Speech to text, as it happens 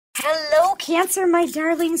Hello, Cancer, my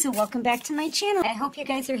darlings, and welcome back to my channel. I hope you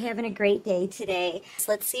guys are having a great day today.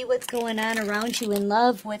 So let's see what's going on around you in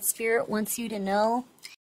love, what Spirit wants you to know.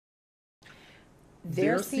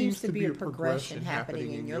 There seems to be a progression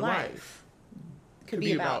happening in your life. Could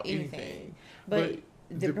be about anything, but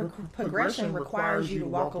the progression requires you to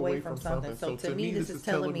walk away from something. So to me, this is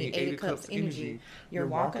telling me Eight of Cups energy. You're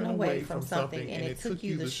walking away from something, and it took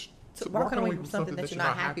you walking away from something that you're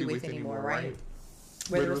not happy with anymore, right?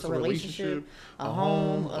 Whether it's a relationship, a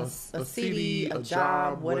home, a city, a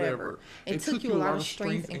job, whatever. It took you a lot of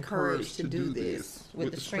strength and courage to do this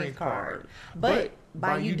with the Strength card. But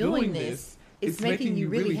by you doing this, it's making you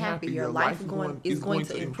really happy. Your life is going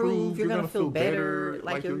to improve. You're going to feel better.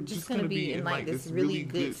 Like you're just going to be in like this really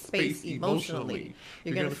good space emotionally.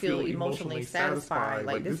 You're going to feel emotionally satisfied.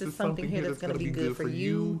 Like this is something here that's going to be good for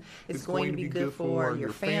you. It's going to be good for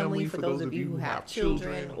your family, for those of you who have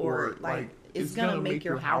children, or like it's going to make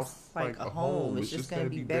your house like a home. It's just going to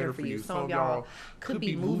be better for you. Some of y'all could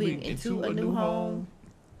be moving into a new home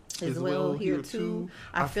as well here too.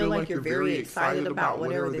 I feel like you're very excited about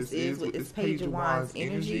whatever this is with this Page of Wands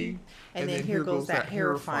energy. And then here goes that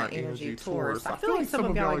Hierophant energy, Taurus. I feel like some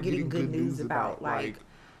of y'all are getting good news about like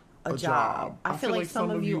a job. I feel like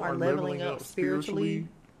some of you are leveling up spiritually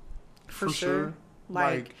for sure.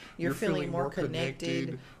 Like you're feeling more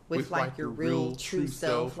connected with like your real true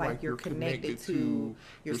self, like you're connected to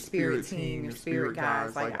your spirit team, your spirit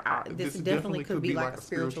guides. Like this definitely could be like a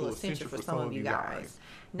spiritual ascension for some of you guys.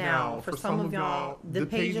 Now, for some of y'all, the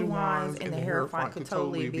Page of Wands and the Hierophant could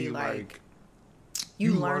totally be like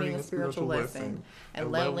you learning a spiritual lesson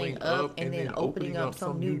and leveling up and then opening up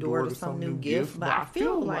some new door to some new gift. But I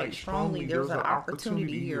feel like strongly there's an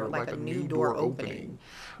opportunity here, like a new door opening.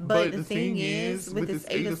 But the thing is, with this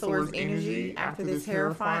Eight of Swords energy, after this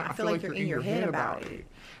Hierophant, I feel like you're in your head about it.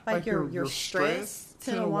 Like you're stressed.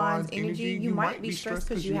 Ten of Wands energy, you might be stressed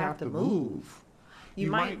because you have to move. You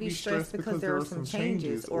might be stressed because there are some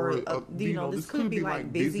changes, or this could be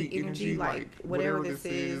like busy energy, like whatever this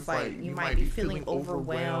is. Like you might be feeling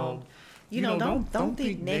overwhelmed. Don't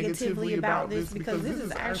think negatively about this, because this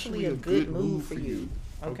is actually a good move for you.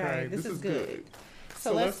 Okay, this is good.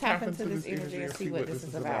 So let's tap into this energy and see what this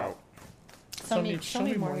is about. Show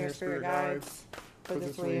me more here, spirit guides, for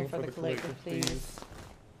this reading for the collective, please.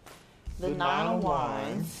 The Nine of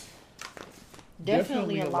Wands.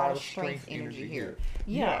 Definitely a lot of strength energy here.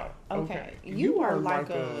 Yeah, okay. You are like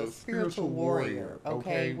a spiritual warrior,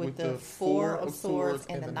 okay? With the Four of Swords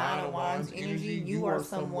and the Nine of Wands energy, you are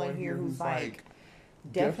someone here who's like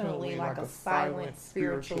definitely like a silent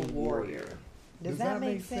spiritual warrior. Does that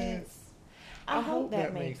make sense? I hope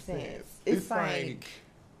that makes sense. It's like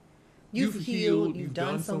you've healed, you've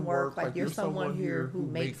done some work, like you're someone here who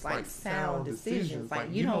makes like sound decisions.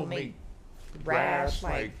 Like you don't make rash,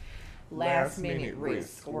 like last minute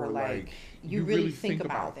risk, or like you really think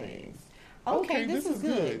about things. Okay, this is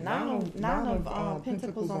good. Nine of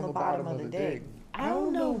Pentacles on the bottom of the deck. I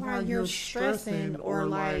don't know why you're stressing, or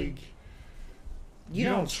like you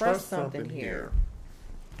don't trust something here.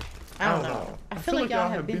 I don't know. I feel like y'all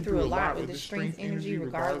have been through a lot with the Strength energy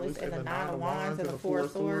regardless, and the Nine of Wands and the Four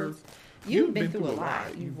of Swords. You've been through a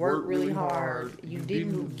lot. You've worked really hard. You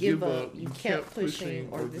didn't give up. You kept pushing.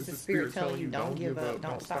 Or this is Spirit telling you, don't give up.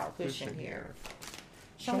 Don't stop pushing here.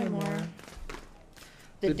 Show me more.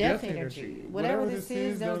 The Death energy. Whatever this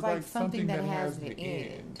is, there's like something that has an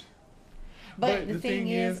end. But the thing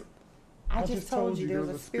is, I just told you there's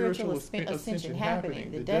a spiritual ascension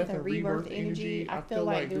happening. The Death and Rebirth energy, I feel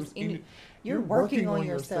like you're working on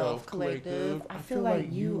yourself, collective. I feel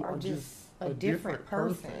like you are just a different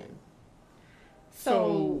person.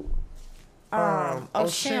 So,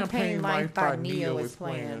 Champagne Life by Neo is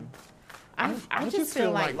playing. I just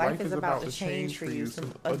feel like life is about to change for you.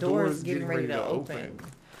 A door is getting ready to open.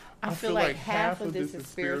 I feel like half of this is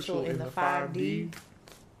spiritual in the 5D,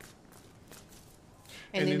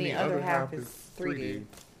 and then the other half is 3D.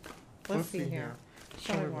 Let's see here.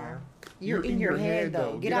 Show me more. You're in your head,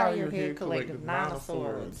 though. Get out of your head, collective. Nine of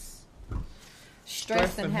Swords.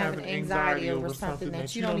 Stress and having anxiety over something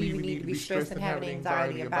that you don't even need to be stressed and having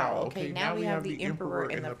anxiety about. Okay, now we have the Emperor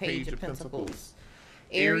and the Page of Pentacles.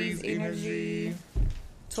 Aries energy.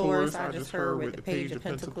 Taurus, I just heard with the Page of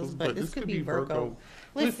Pentacles, but this could be Virgo.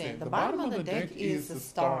 Listen, the bottom of the deck is the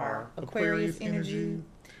Star. Aquarius energy.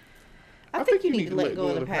 I think you need to let go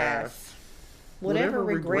of the past. Whatever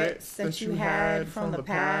regrets that you had from the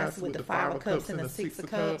past with the Five of Cups and the Six of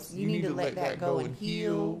Cups, you need to let that go and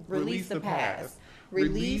heal. Release the past.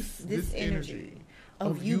 Release this energy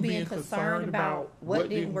of you being concerned about what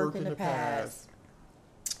didn't work in the past,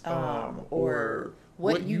 or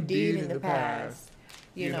what you did in the past.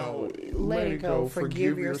 let it go,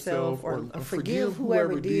 forgive yourself, or forgive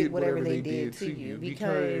whoever did whatever they did to you.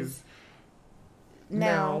 Because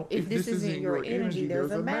now, if this isn't your energy,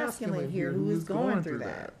 there's a masculine here who is going through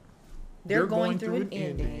that. They're going through an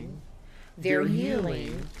ending. They're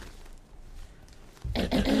healing.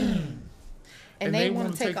 And they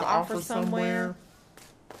want to take an offer somewhere.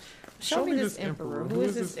 Show me this emperor. Who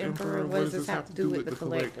is this emperor? What does this have to do with the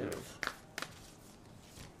collective?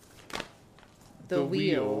 The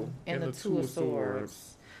wheel and the two of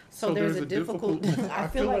swords. So there's a difficult, I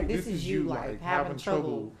feel like this is you like having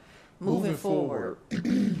trouble moving forward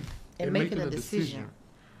and making a decision.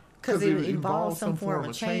 Because it involves some form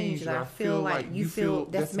of change that I feel like you feel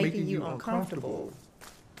that's making you uncomfortable.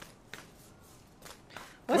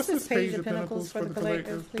 What's this Page of Pentacles for the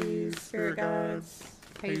collective, please, Spirit Guides?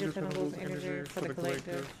 Page of Pentacles energy for the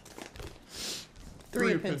collective.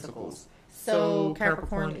 Three of Pentacles. So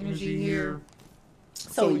Capricorn energy here.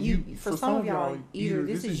 So for some of y'all, either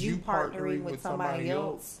this is you partnering with somebody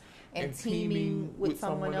else and teaming with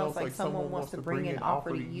someone else, like someone wants to bring an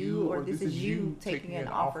offer to you, or this is you taking an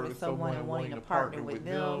offer to someone and wanting to partner with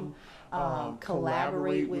them,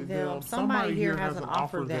 collaborate with them. Somebody here has an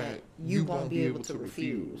offer that you won't be able to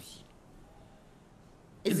refuse.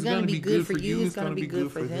 It's going to be good for you. It's going to be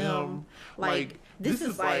good for them. Like, this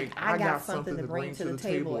is like, I got something to bring to the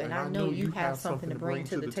table, and I know you have something to bring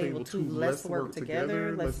to the table too. Let's work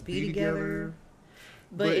together. Let's be together.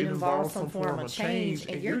 But it involves some form of change,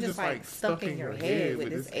 and you're just like stuck in your head with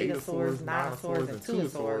this 8 of Swords, 9 of Swords, and 2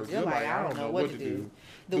 of Swords. You're like, I don't know what to do.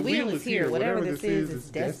 The wheel is here. Whatever this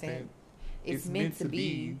is destined. It's meant to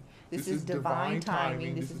be. This is divine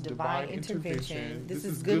timing. This is divine intervention. This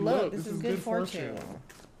is good luck. This is good fortune.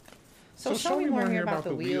 So show me more here about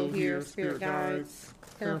the wheel here, Spirit Guides.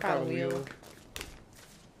 Clarify the wheel.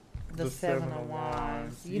 The 7 of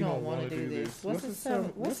Wands. You don't want to do this. What's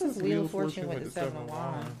this Wheel of Fortune with the 7 of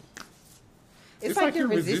Wands? It's like you're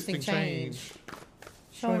resisting change.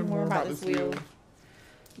 Show me more about this wheel.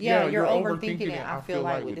 Yeah, you're overthinking it. I feel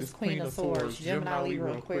like with this Queen of Swords, Gemini,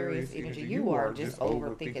 Libra, Aquarius energy, you are just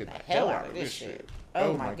overthinking the hell out of this shit.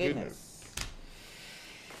 Oh my goodness.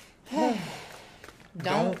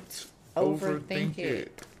 Don't overthink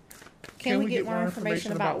it. Can we get more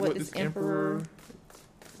information about what this Emperor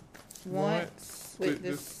wants with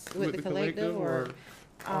the collective, or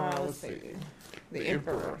let's see, the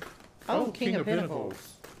Emperor. Oh, King of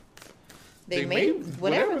Pentacles. They may,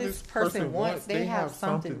 whatever this person wants, they have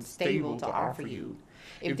something stable to offer you.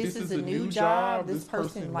 If this is a new job, this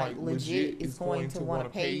person like legit is going to want to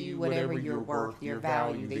pay you whatever you're worth, your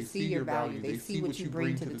value. They see your value. They see what you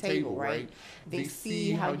bring to the table, right? They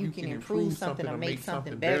see how you can improve something or make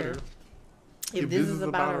something better. If this is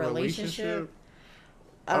about a relationship,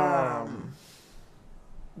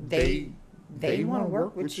 they want to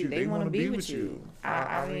work with you. They want to be with you.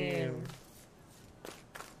 I mean,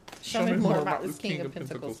 show me more about this King of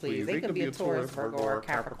Pentacles, please. They could be a Taurus, Virgo, or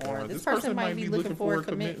Capricorn. This person might be looking for a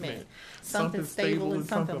commitment, something stable and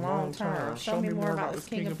something long term. Show me more about this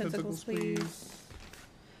King of Pentacles, please.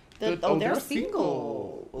 They're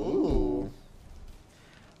single. Ooh.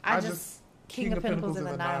 King of Pentacles and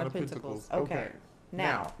the 9 of Pentacles. Okay.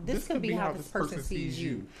 Now, this could be how this person sees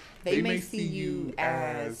you. They may see you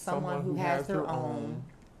as someone who has their own.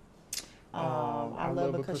 I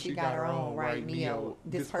love because she got her own, right, Neo.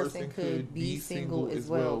 This person could be single as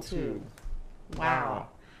well, too. Wow.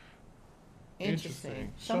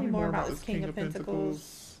 Interesting. Show me more about this King of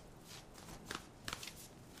Pentacles.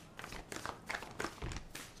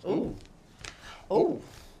 Oh. Oh.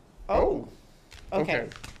 Oh. Okay.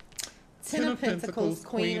 10 of Pentacles,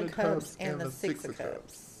 Queen of Cups, and the 6 of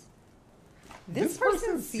Cups. This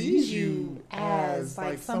person sees you as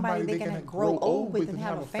like somebody they can grow old with and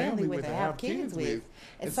have a family with and have kids with,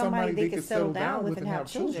 and somebody they can settle down with and have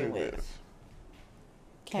children with.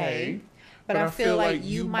 Okay. But I feel like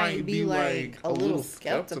you might be like a little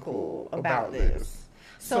skeptical about this.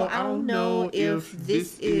 So I don't know if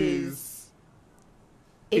this is,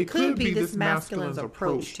 it could be this masculine's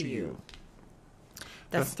approach to you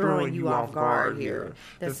that's throwing you off guard here,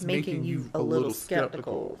 that's making you a little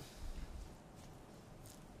skeptical.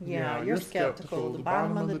 Yeah, you're skeptical. The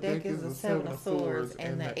bottom of the deck is the 7 of Swords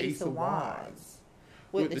and the Ace of Wands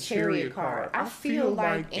with the Chariot card. I feel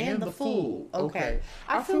like, and the Fool. Okay.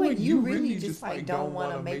 I feel like you really just like don't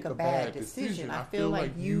want to make a bad decision. I feel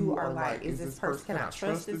like you are like, is this person, can I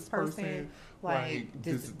trust this person? Like,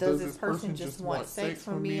 does this person just want sex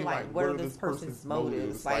from me? Like, what are this person's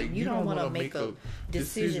motives? Like, you don't want to make a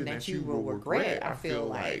decision that you will regret, I feel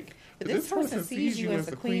like. But this person sees you as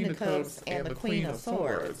the Queen of Cups and the Queen of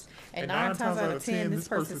Swords. And 9 times out of 10, this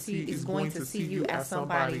person is going to see you as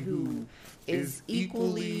somebody who is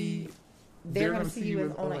equally... They're going to see you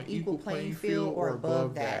as on an equal playing field or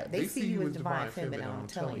above that. They see you as divine feminine, I'm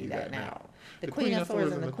telling you that now. The Queen of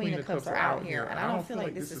Swords and the Queen of Cups are out here, and I don't feel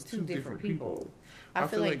like this is two different people. I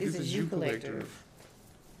feel like this is you collective.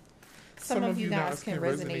 Some of you guys can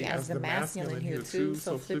resonate as the masculine here too,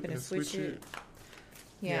 so flip it and switch it.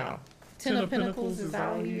 Yeah. 10 of Pentacles is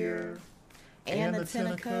out here, and the 10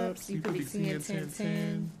 of Cups. You could be seeing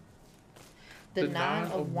 10-10. The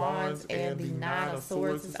 9 of Wands and the 9 of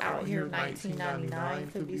Swords is out here.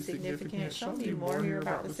 1999 could be significant. Show me more here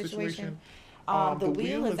about the situation. The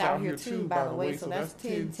Wheel is out here too, by the way, so that's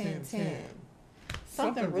 10-10-10.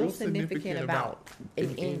 Something real significant about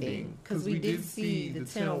an ending, because we did see the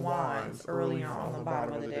 10 of Wands earlier on the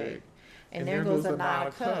bottom of the deck. And there goes the 9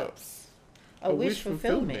 of Cups. A wish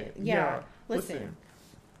fulfillment. Yeah, listen,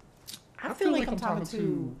 I feel like I'm talking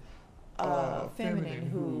to feminine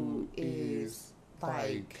who is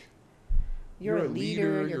like, you're a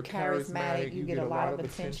leader, you're charismatic, you get a lot of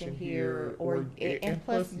attention here, and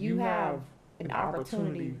plus you have an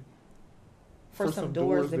opportunity for some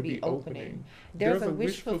doors to be opening. There's a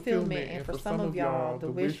wish fulfillment, and for some of y'all,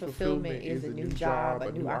 the wish fulfillment is a new job,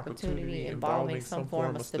 a new opportunity involving some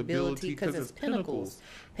form of stability, because it's Pentacles,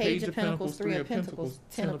 Page of Pentacles, 3 of Pentacles,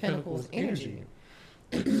 10 of Pentacles energy.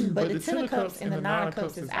 But the 10 of Cups and the 9 of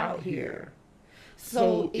Cups is out here.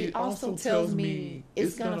 So it also tells me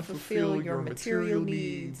it's going to fulfill your material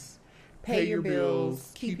needs, pay your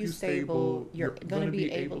bills, keep you stable. You're going to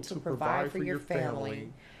be able to provide for your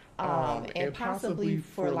family, and possibly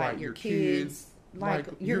for like your kids. Like,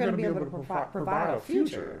 you're going to be able to provide a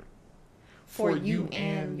future for you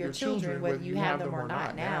and your children, whether you have them or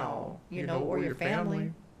not now, you know, or your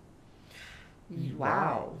family.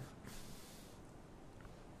 Wow.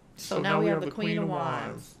 So now we have the Queen of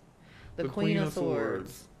Wands, the Queen of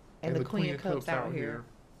Swords, and the Queen of Cups out here.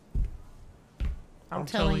 I'm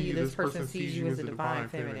telling you, this person sees you as a divine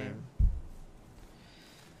feminine.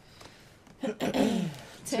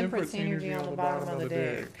 Temperance energy on the bottom of the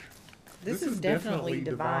deck. This is definitely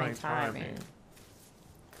divine timing.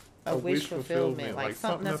 A wish fulfillment, like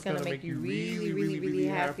something that's going to make you really, really, really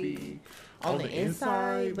happy on the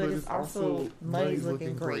inside, but it's also, money's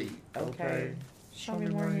looking great, okay? Show me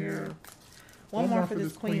more here. One more for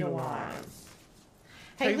this Queen of Wands.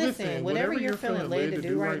 Hey, listen, whatever you're feeling led to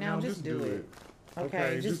do right now, just do it.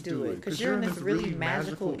 Okay, just do it. Because you're in this really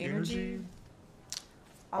magical energy.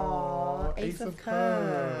 Aw, Ace of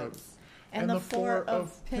Cups. And the 4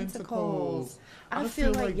 of Pentacles. I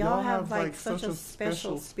feel like y'all have like such a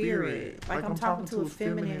special spirit. Like, I'm talking to a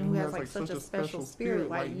feminine who has like such a special spirit.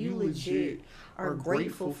 Like, you legit are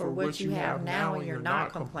grateful for what you have now, and you're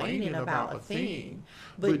not complaining about a thing.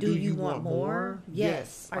 But do you want more?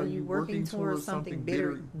 Yes. Are you working towards something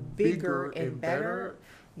bigger and better?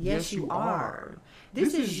 Yes, you are.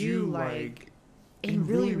 This is you, like, in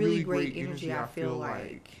really, really great energy, I feel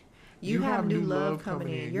like. You have new love coming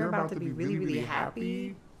in. You're about to be really, really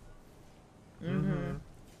happy.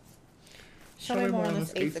 Show me more on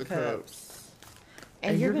this Ace of Cups.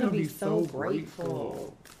 And you're going to be so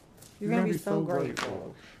grateful. You're going to be so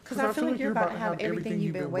grateful. Because I feel like you're about to have everything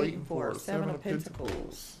you've been waiting for. 7 of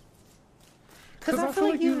Pentacles. Because I feel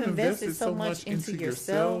like you've invested so much into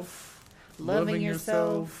yourself, loving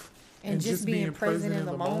yourself, and just being present in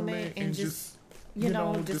the moment, and just, you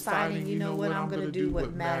know, deciding, you know what, I'm going to do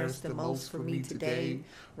what matters the most for me today,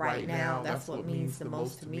 right now. That's what means the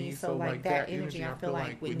most to me. So, like, that energy, I feel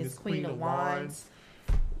like with this Queen of Wands,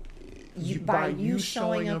 by you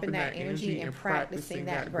showing up in that energy and practicing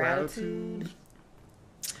that gratitude,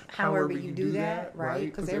 however you do that, right?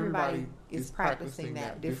 Because everybody is practicing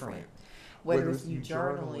that different. Whether it's you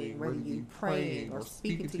journaling, whether you praying, or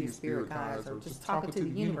speaking to your spirit guides, or just talking to the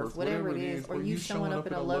universe, whatever it is, or you showing up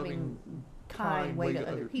in a loving, kind way to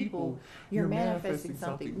other people, you're manifesting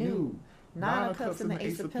something new. 9 of Cups and the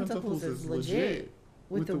Ace of Pentacles is legit.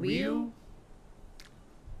 With the Wheel,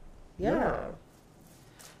 yeah.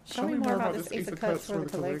 Show me more about this Ace of Cups for the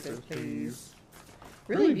collective, please.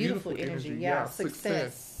 Really beautiful energy, yeah.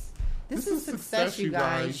 Success. This is success, you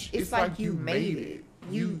guys. It's like you made it.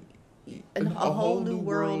 A whole new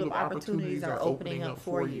world of opportunities are opening up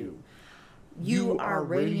for you. You are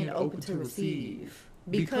ready and open to receive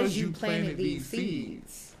because you planted these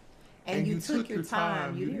seeds. And you took your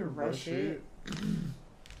time. You didn't rush it.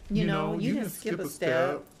 You know, you didn't skip a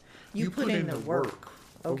step. You put in the work.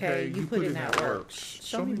 Okay, you put in that work.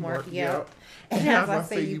 Show me more. Yep. And as I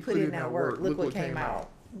say, you put in that work. Look what came out.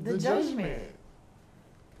 The Judgment.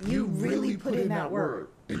 You really put in that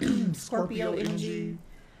work. Scorpio energy.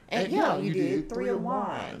 And yeah, you did. 3 of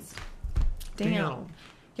Wands. Damn.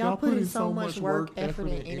 Y'all put in so much work, effort,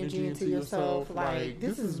 and energy into yourself. Like,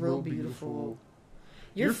 this is real beautiful.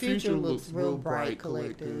 Your future looks real bright,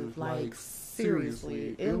 collective. Like,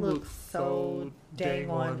 seriously, it looks so dang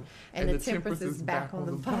on. And the Temperance is back on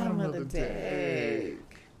the bottom of the deck.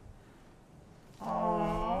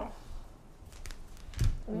 Aww.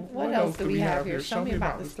 What else do we have here? Show me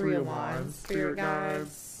about this 3 of Wands, spirit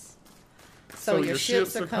guides. So your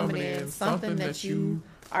ships are coming in. Something that you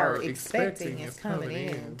are expecting is coming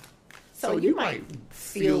in. So you might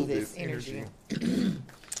feel this energy.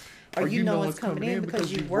 Or you know it's coming in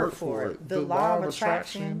because you work for it. The law of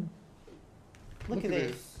attraction. Look at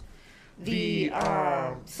this. The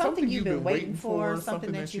something you've been waiting for,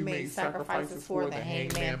 something that you made sacrifices for, the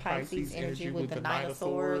Hangman Pisces energy with the Knight of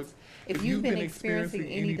Swords. If you've been experiencing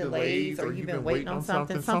any delays or you've been waiting on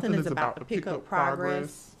something, something is about to pick up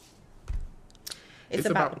progress. It's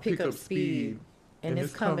about to pick up speed. And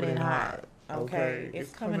it's coming in hot. Okay?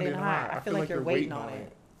 It's coming in hot. I feel like you're waiting on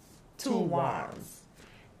it. 2 of Wands.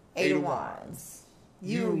 8 of Wands.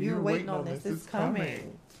 You're waiting on this. It's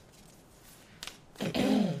coming.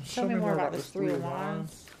 Show me more about this 3 of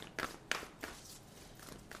Wands.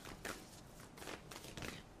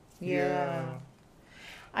 Yeah.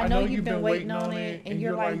 I know you've been waiting on it, and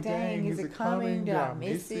you're like, dang, is it coming? Did I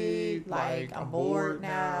miss it? Like, I'm bored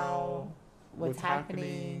now. What's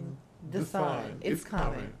happening? The sun, it's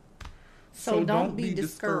coming. So don't be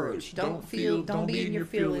discouraged. Don't be in your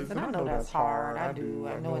feelings. And I know that's hard. I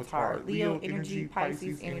know it's hard. Leo energy,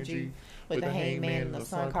 Pisces energy, with the Hangman and the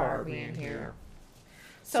Sun card being here.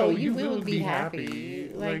 So you will be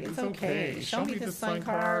happy. Like, it's okay. Show me the Sun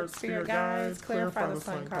card, spirit guides. Clarify the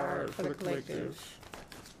Sun card for the collective.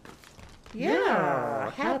 Yeah,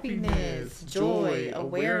 happiness, joy,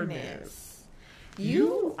 awareness.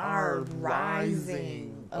 You are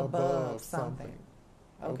rising above something.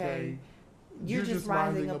 Okay? You're just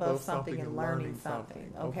rising above something and learning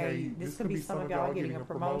something. Okay? This could be some of y'all getting a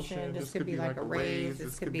promotion. This could be like a raise.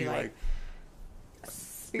 This could be like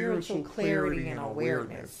spiritual clarity and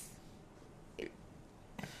awareness.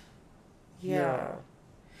 Yeah.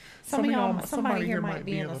 Somebody here might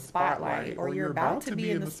be in the spotlight, or you're about to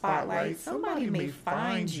be in the spotlight. Somebody may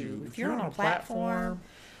find you. If you're on a platform,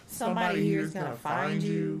 somebody here is going to find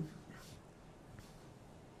you.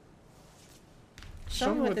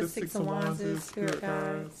 Show me what the 6 of Wands is, spirit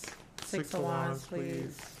guides. 6 of Wands,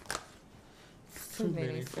 please. Too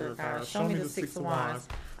many spirit guides. Show me the 6 of Wands.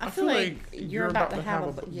 I feel like you're about to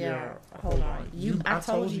have a... Yeah, hold on. I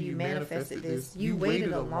told you manifested this. You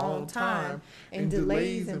waited a long time, and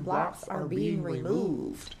delays and blocks are being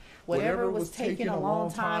removed. Whatever was taking a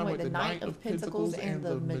long time with the Knight of Pentacles and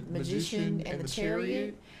the Magician and the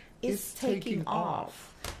Chariot, it's taking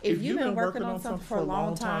off. If you've been working on something for a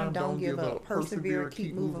long time, don't give up. Persevere,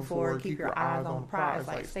 keep moving forward, keep your eyes on the prize,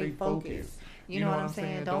 like stay focused. You know what I'm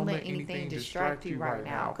saying? Don't let anything distract you right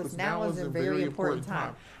now, because now is a very important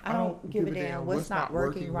time. I don't give a damn what's not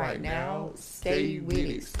working right now. Stay with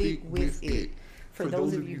it. Stick with it. For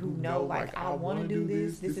those of you who know, like, I want to do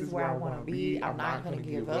this. This is where I want to be. I'm not going to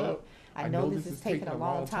give up. I know this is taking a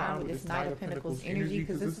long time with this Knight of Pentacles energy,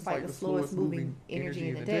 because this is like the slowest moving energy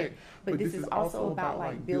in the deck. But this is also about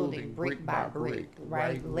like building brick by brick,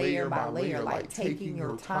 right? Layer by layer, like taking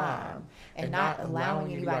your time and not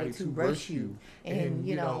allowing anybody to rush you. And,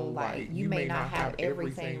 you know, like, you may not have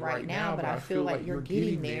everything right now, but I feel like you're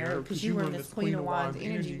getting there because you were in this Queen of Wands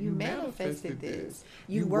energy. You manifested this.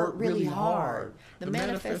 You worked really hard. The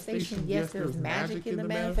manifestation, yes, there's magic in the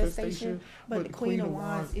manifestation, but the Queen of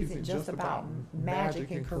Wands isn't just about magic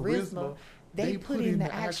and charisma. They put in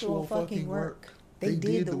the actual fucking work. They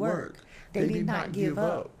did the work. They did not give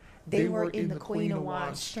up. They were in the Queen of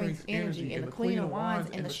Wands strength energy, and the Queen of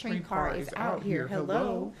Wands and the strength card is out here.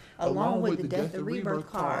 Hello, along with the Death and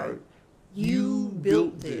Rebirth card. You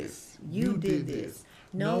built this. You did this.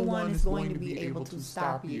 No one is going to be able to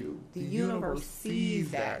stop you. The universe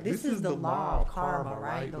sees that. This is the law of karma,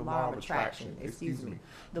 right? The law of attraction, excuse me.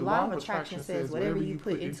 The law of attraction says whatever you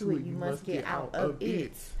put into it, you must get out of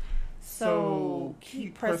it. So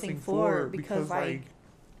keep pressing forward, because, like,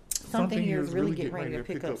 something here is really getting ready to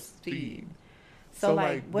pick up speed. So,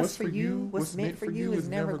 like, what's for you, what's meant for you is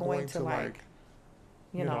never going to, like,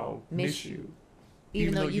 you know, miss you.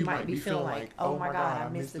 Even though you might be feeling like, oh my God, I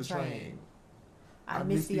missed the train. I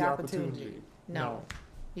missed the opportunity. No.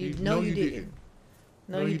 You didn't.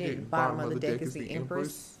 No, you didn't. Bottom of the deck is the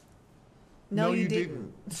Empress. No, you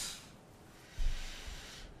didn't.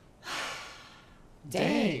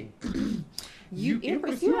 Dang.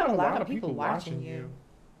 Empress, you have a lot of people watching you.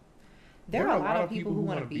 There are a lot of people who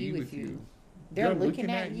want to be with you. They're looking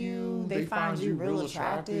at you. They find you real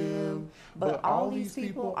attractive. But all these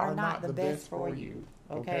people are not the best for you.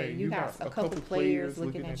 Okay? You got a couple players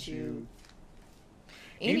looking at you.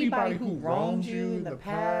 Anybody who wronged you in the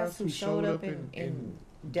past, who showed up in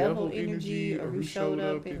devil energy, or who showed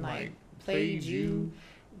up and like played you,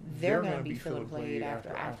 they're gonna be feeling played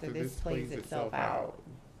after this plays itself out.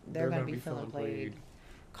 They're gonna be feeling played.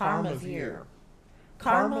 Karma's here.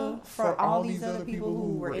 Karma for all these other people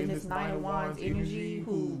who were in this Nine of Wands energy,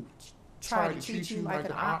 who try to treat you like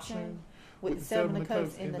an option with the Seven of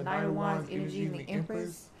Cups and the Nine of Wands energy and the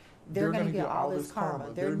Empress. They're going to get all this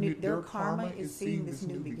karma. Their karma is seeing this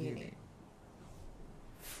new beginning.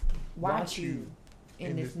 Watch you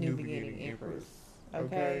in this new beginning, Empress.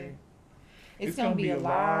 Okay? It's going to be a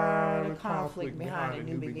lot of conflict behind a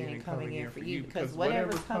new beginning coming in for you, because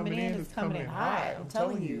whatever's coming in is coming in hot. I'm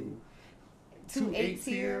telling you. 2 eights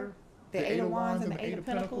here, the Eight of Wands and the Eight of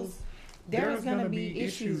Pentacles. There's going to be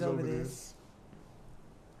issues over this.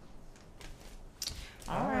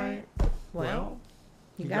 All right. Well,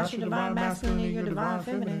 you got your divine masculine and your divine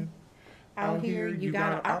feminine out here. You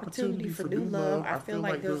got an opportunity for new love. I feel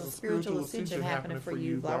like there's a spiritual ascension happening for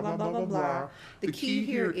you. Blah, blah, blah, blah, blah. The key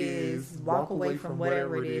here is walk away from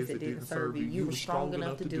whatever it is that didn't serve you. You were strong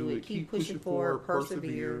enough to do it. Keep pushing forward.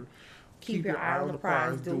 Persevere. Keep your eye on the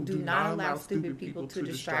prize. Do not allow stupid people to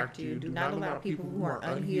distract you. Do not allow people who are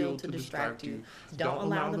unhealed to distract you. Don't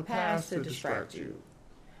allow the past to distract you.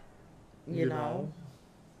 You know?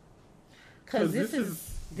 Because this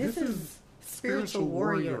is spiritual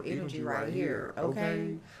warrior energy right here,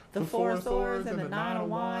 okay? The Four of Swords and the Nine of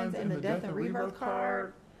Wands and the Death and Rebirth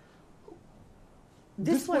card.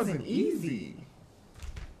 This wasn't easy.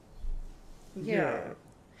 Yeah.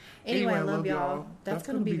 Anyway, I love y'all. That's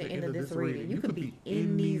going to be the end of this reading. You could be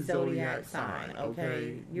any zodiac sign,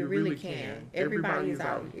 okay? You really can. Everybody is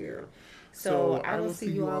out here. So I will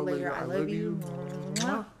see you all later. I love you.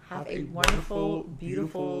 Have a wonderful,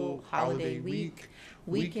 beautiful holiday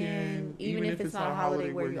weekend. Even if it's not a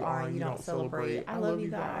holiday where you are and you don't celebrate. I love you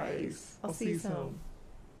guys. I'll see you soon.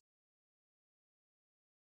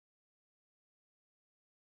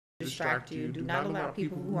 Distract you. Do not allow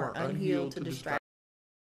people who are unhealed to distract.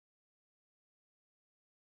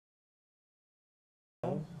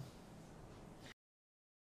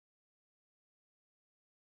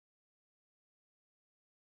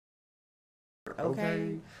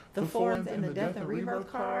 Okay? The Four and the Death and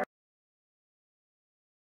Rebirth card.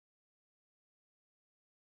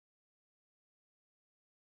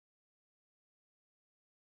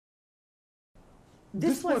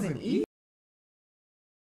 This wasn't easy.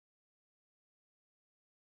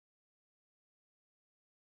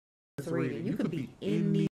 Reading. You could be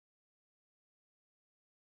any.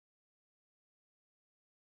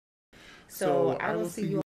 So I will see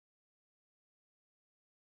you.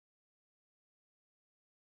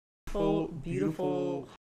 Beautiful.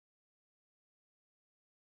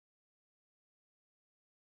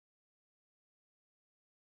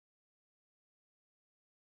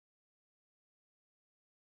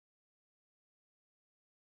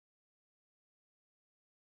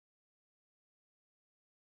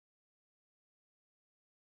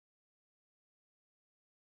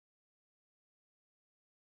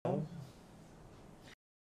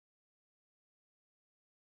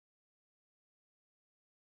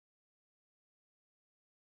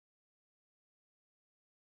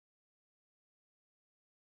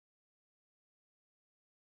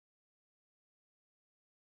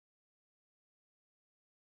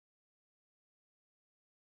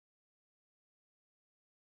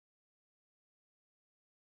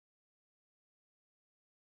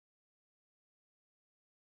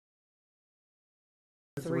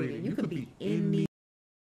 Reading. You could be any.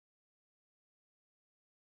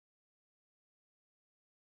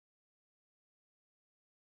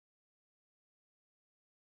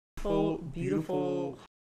 Beautiful.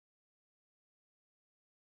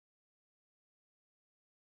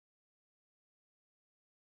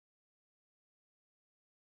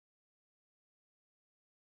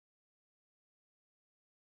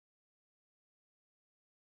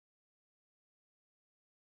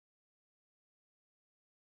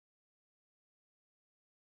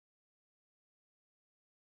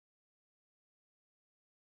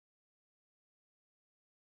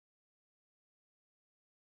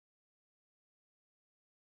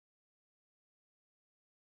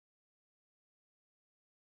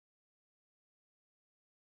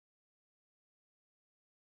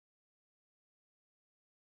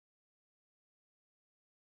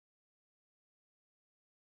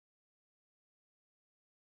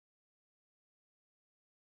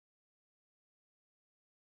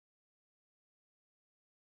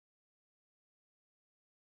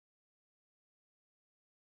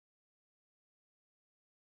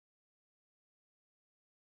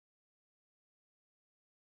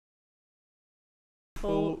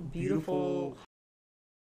 peaceful, beautiful